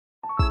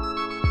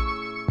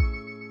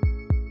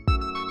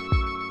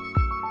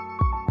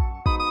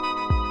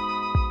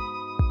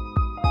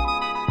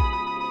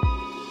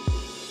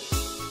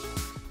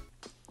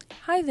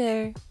Hi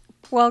there,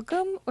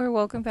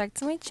 welcome back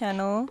to my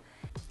channel.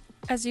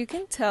 As you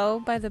can tell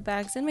by the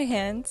bags in my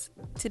hands,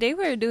 today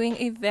we're doing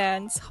a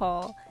Vans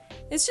haul.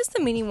 It's just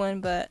a mini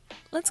one, but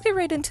let's get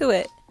right into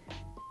it.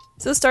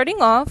 So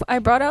starting off, I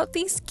brought out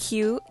these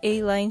cute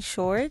A-line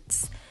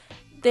shorts.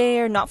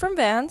 They're not from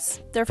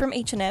Vans, they're from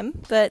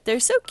H&M, but they're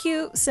so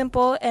cute,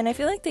 simple, and I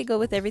feel like they go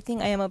with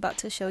everything I am about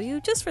to show you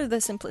just for the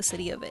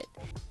simplicity of it.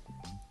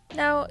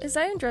 Now, as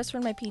I undress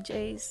from my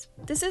PJs,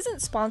 this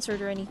isn't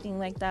sponsored or anything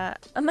like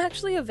that. I'm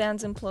actually a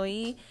Vans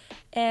employee,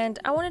 and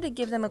I wanted to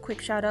give them a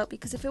quick shout out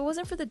because if it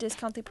wasn't for the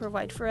discount they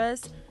provide for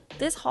us,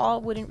 this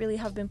haul wouldn't really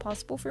have been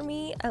possible for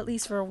me, at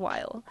least for a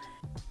while.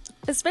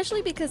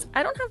 Especially because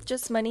I don't have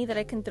just money that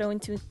I can throw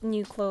into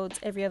new clothes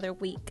every other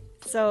week.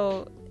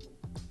 So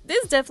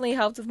this definitely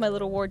helped with my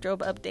little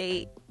wardrobe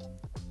update.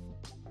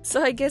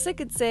 So I guess I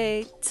could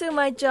say, to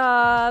my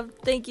job,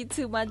 thank you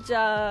to my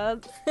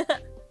job.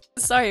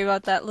 Sorry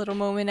about that little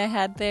moment I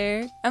had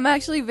there. I'm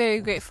actually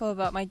very grateful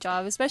about my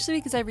job, especially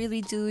because I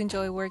really do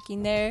enjoy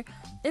working there.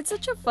 It's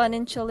such a fun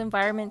and chill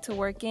environment to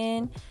work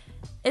in.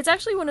 It's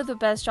actually one of the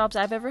best jobs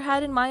I've ever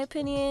had in my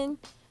opinion.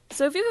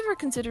 So if you've ever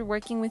considered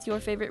working with your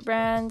favorite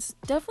brands,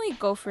 definitely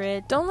go for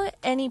it. Don't let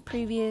any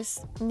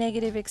previous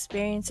negative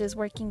experiences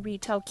working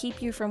retail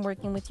keep you from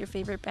working with your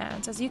favorite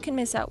brands, as you can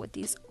miss out with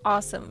these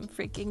awesome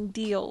freaking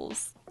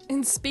deals.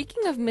 And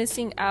speaking of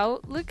missing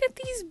out, look at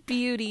these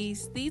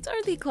beauties. These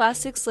are the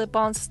classic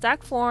slip-on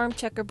stack form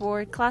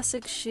checkerboard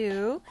classic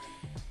shoe.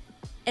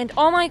 And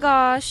oh my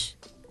gosh,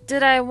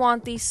 did I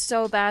want these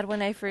so bad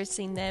when I first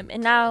seen them,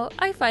 and now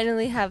I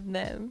finally have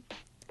them.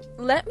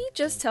 Let me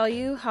just tell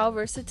you how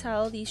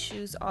versatile these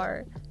shoes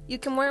are. You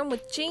can wear them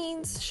with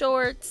jeans,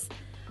 shorts,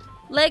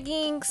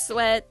 leggings,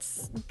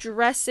 sweats,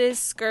 dresses,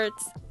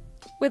 skirts.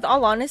 With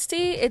all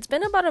honesty, it's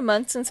been about a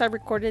month since I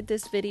recorded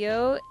this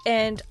video,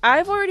 and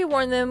I've already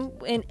worn them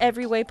in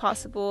every way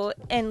possible,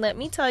 and let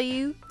me tell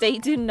you, they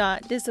do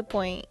not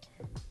disappoint.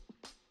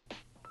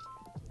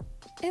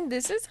 And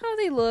this is how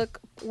they look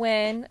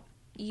when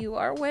you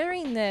are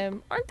wearing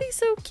them. Aren't they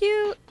so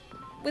cute?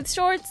 With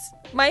shorts,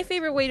 my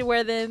favorite way to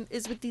wear them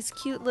is with these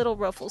cute little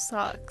ruffle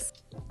socks.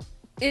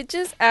 It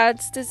just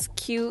adds this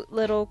cute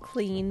little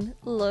clean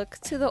look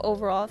to the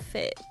overall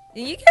fit.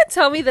 You can't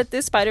tell me that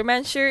this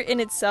Spider-Man shirt in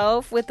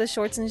itself with the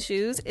shorts and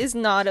shoes is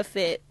not a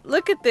fit.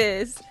 Look at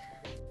this.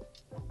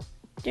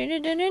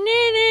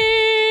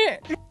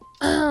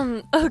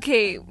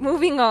 Okay,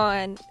 moving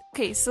on.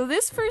 Okay, so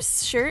this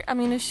first shirt I'm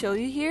going to show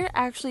you here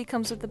actually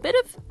comes with a bit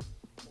of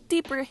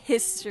deeper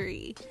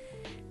history.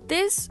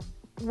 This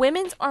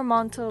women's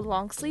Armanto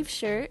long sleeve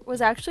shirt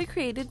was actually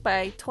created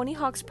by Tony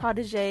Hawk's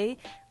protege,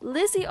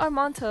 Lizzie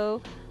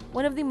Armanto,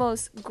 one of the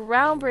most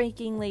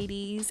groundbreaking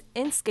ladies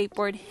in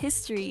skateboard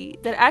history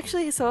that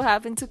actually so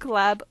happened to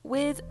collab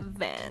with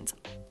Vans.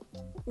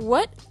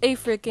 What a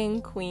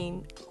freaking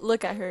queen.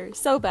 Look at her,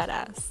 so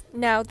badass.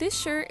 Now this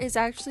shirt is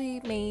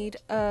actually made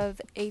of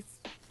a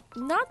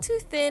not too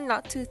thin,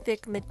 not too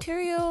thick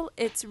material.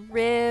 It's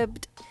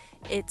ribbed,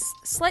 it's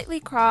slightly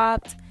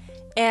cropped,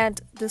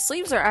 and the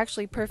sleeves are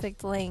actually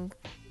perfect length.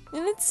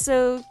 And it's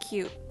so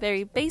cute.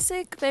 Very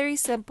basic, very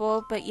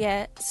simple, but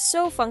yet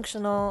so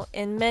functional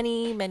in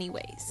many, many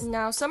ways.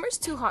 Now, summer's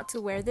too hot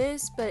to wear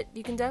this, but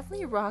you can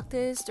definitely rock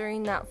this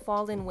during that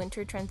fall and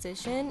winter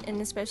transition, and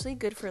especially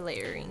good for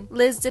layering.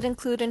 Liz did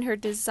include in her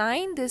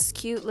design this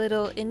cute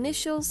little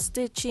initial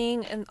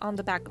stitching on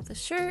the back of the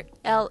shirt,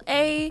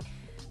 LA,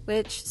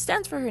 which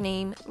stands for her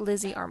name,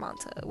 Lizzie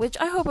Armanto, which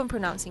I hope I'm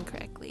pronouncing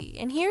correctly.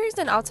 And here's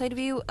an outside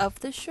view of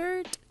the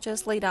shirt,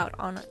 just laid out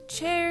on a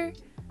chair.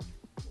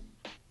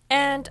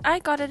 And I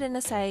got it in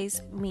a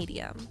size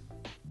medium.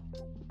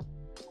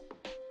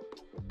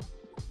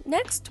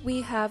 Next,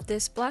 we have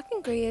this black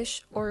and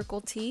grayish oracle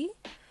tee.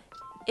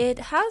 It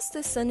has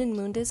the sun and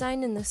moon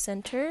design in the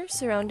center,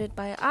 surrounded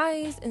by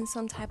eyes and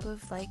some type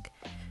of like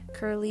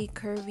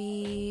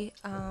curvy,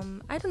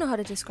 I don't know how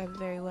to describe it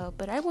very well,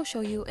 but I will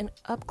show you an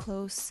up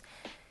close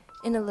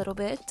in a little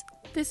bit.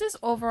 This is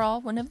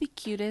overall one of the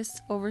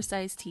cutest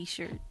oversized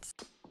t-shirts.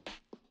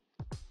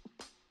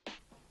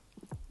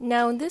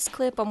 Now in this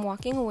clip I'm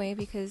walking away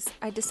because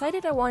I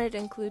decided I wanted to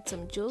include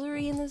some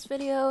jewelry in this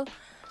video,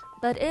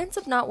 but it ends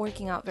up not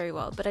working out very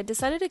well. But I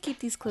decided to keep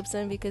these clips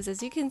in because,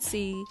 as you can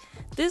see,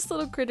 this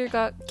little critter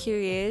got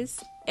curious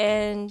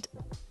and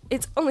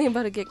it's only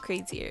about to get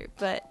crazier,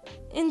 but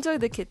enjoy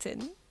the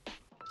kitten.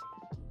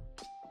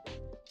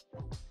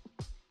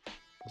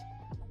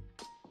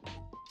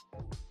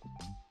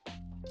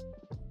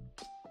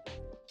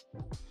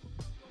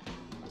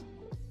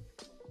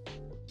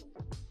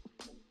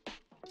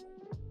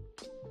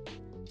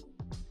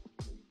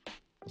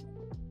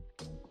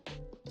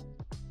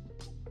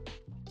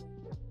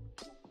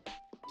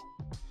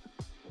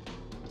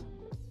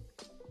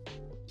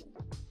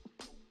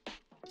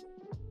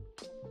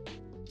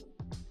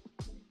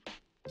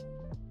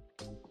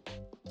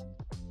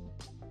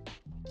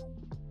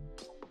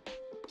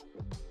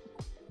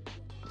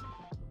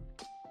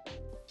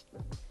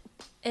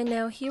 And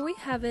now here we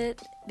have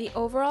it, the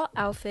overall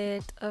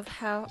outfit of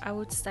how I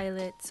would style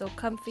it, so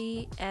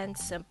comfy and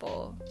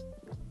simple.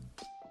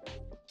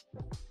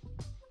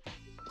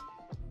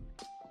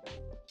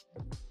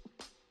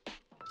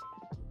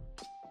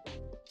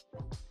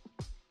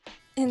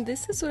 And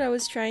this is what I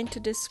was trying to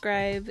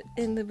describe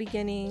in the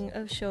beginning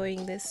of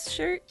showing this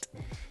shirt.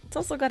 It's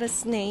also got a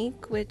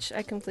snake, which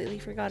I completely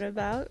forgot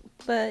about,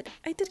 but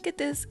I did get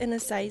this in a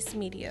size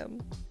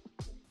medium.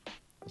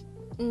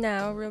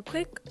 Now, real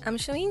quick, I'm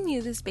showing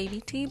you this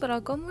baby tee, but I'll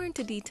go more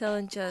into detail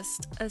in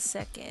just a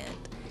second,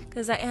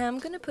 because I am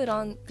going to put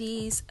on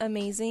these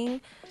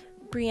amazing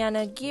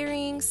Breana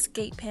Geering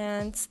skate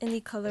pants in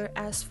the color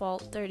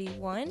Asphalt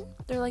 31.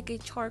 They're like a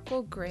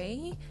charcoal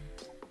gray,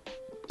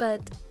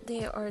 but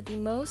they are the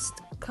most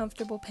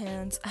comfortable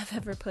pants I've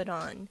ever put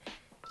on,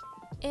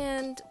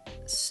 and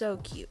so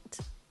cute.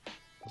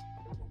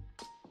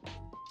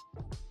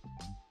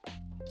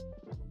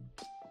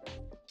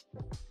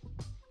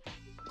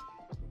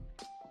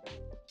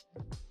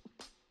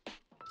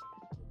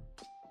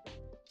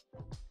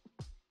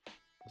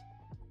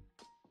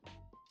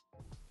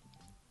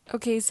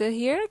 Okay, so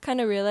here I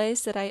kind of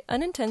realized that I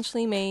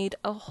unintentionally made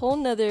a whole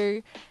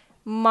nother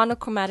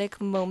monochromatic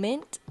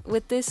moment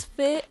with this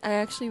fit. I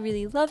actually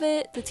really love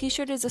it. The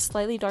t-shirt is a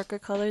slightly darker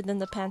color than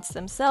the pants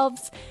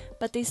themselves,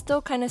 but they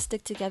still kind of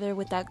stick together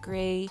with that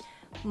gray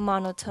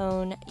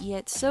monotone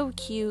yet so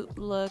cute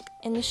look,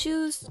 and the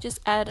shoes just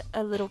add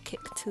a little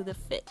kick to the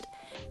fit.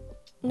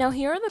 Now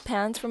here are the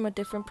pants from a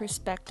different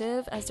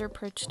perspective as they're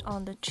perched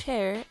on the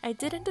chair. I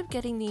did end up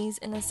getting these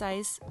in a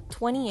size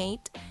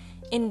 28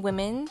 in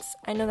women's.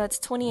 I know that's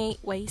 28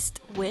 waist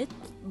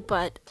width,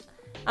 but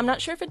I'm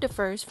not sure if it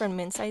differs from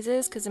men's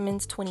sizes because the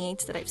men's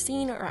 28s that I've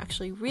seen are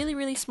actually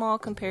really small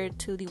compared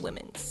to the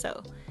women's,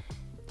 so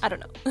I don't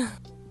know.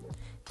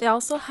 They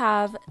also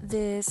have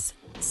this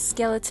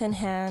skeleton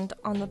hand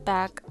on the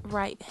back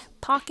right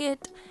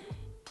pocket,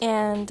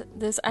 and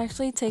this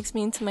actually takes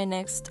me into my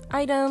next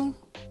item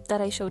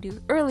that I showed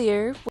you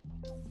earlier,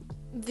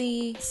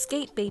 the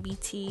skate baby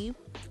tee,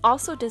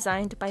 also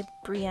designed by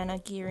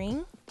Breana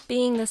Geering,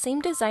 being the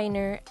same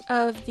designer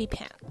of the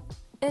pant.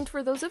 And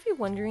for those of you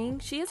wondering,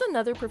 she is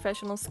another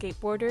professional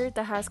skateboarder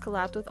that has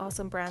collabed with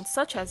awesome brands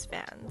such as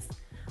Vans.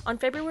 On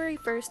February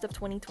 1st of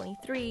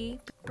 2023,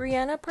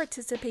 Breana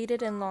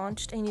participated and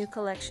launched a new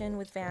collection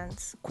with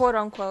Vans, quote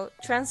unquote,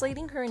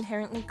 translating her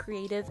inherently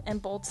creative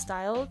and bold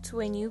style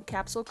to a new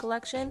capsule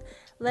collection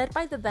led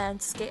by the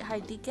bands Skate High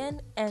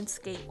Deacon and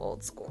Skate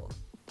Old School.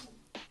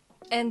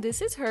 And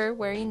this is her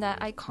wearing that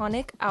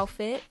iconic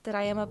outfit that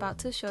I am about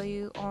to show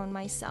you on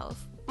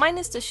myself,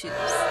 minus the shoes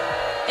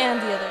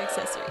and the other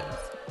accessories.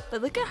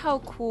 But look at how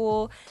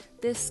cool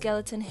this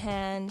skeleton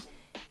hand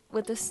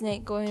with the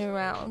snake going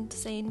around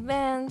saying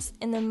Vans,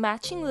 and the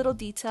matching little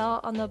detail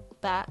on the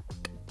back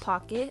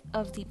pocket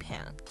of the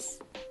pants.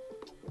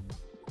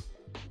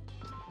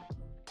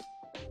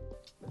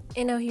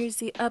 And now here's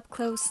the up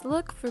close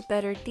look for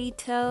better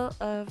detail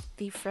of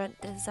the front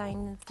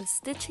design of the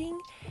stitching.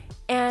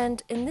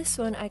 And in this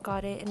one I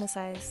got it in a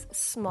size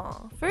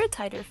small for a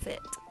tighter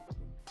fit.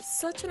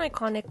 Such an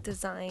iconic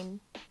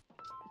design.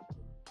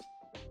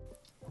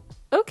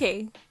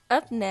 Okay,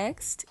 up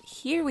next,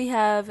 here we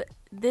have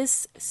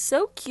this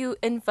so cute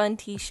and fun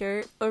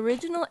t-shirt,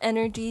 Original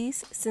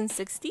Energies since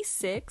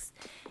 '66.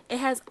 It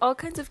has all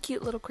kinds of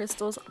cute little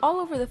crystals all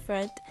over the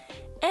front,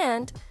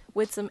 and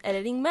with some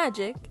editing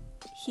magic,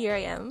 here I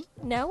am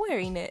now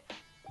wearing it.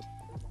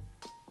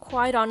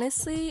 Quite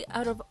honestly,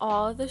 out of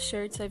all the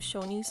shirts I've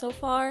shown you so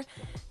far,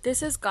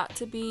 this has got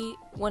to be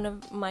one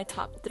of my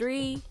top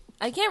 3.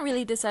 I can't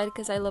really decide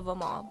because I love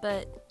them all,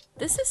 but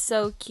this is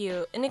so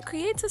cute, and it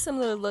creates a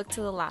similar look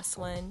to the last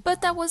one.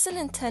 But that wasn't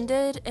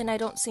intended, and I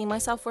don't see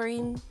myself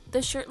wearing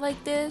the shirt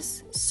like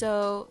this,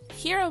 so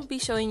here I'll be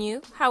showing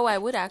you how I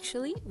would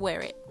actually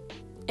wear it,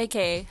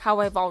 aka how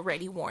I've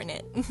already worn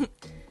it.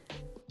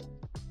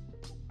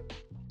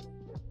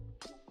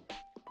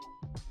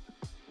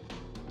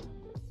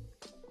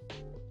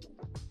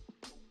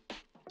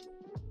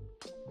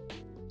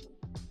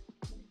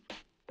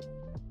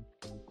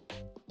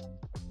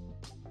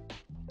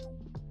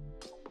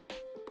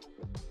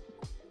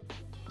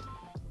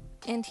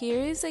 And here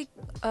is a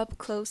up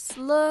close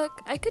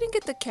look. I couldn't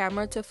get the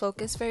camera to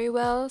focus very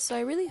well, so I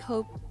really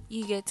hope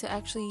you get to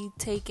actually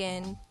take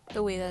in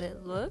the way that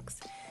it looks.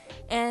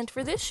 And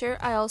for this shirt,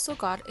 I also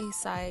got a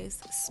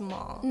size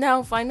small.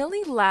 Now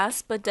finally,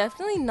 last but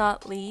definitely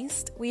not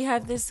least, we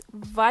have this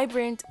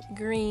vibrant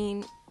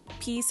green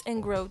Peace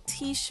and Grow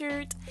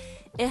t-shirt.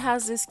 It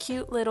has this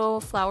cute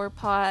little flower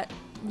pot,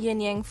 yin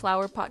yang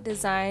flower pot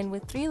design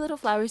with 3 little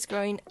flowers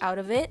growing out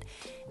of it,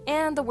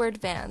 and the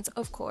word Vans,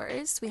 of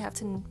course. We have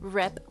to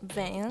rep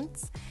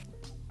Vans.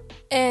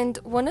 And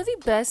one of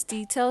the best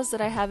details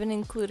that I haven't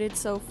included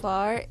so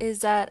far is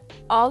that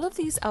all of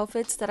these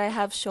outfits that I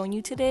have shown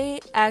you today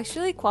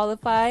actually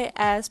qualify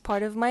as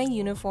part of my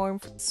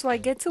uniform, so I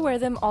get to wear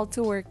them all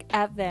to work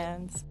at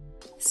Vans.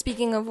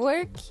 Speaking of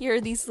work, here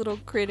are these little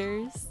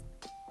critters.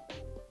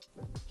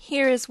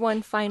 Here is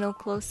one final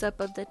close-up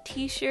of the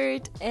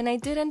t-shirt, and I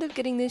did end up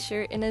getting this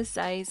shirt in a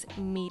size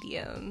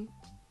medium.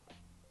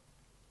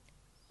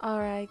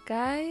 Alright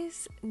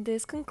guys,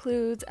 this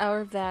concludes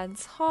our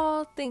Vans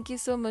haul. Thank you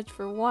so much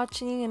for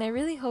watching, and I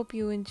really hope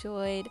you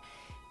enjoyed.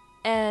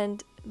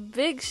 And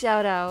big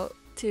shout out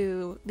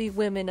to the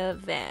women of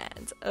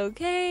Vans,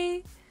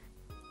 okay?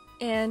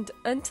 And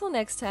until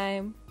next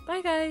time,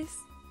 bye guys!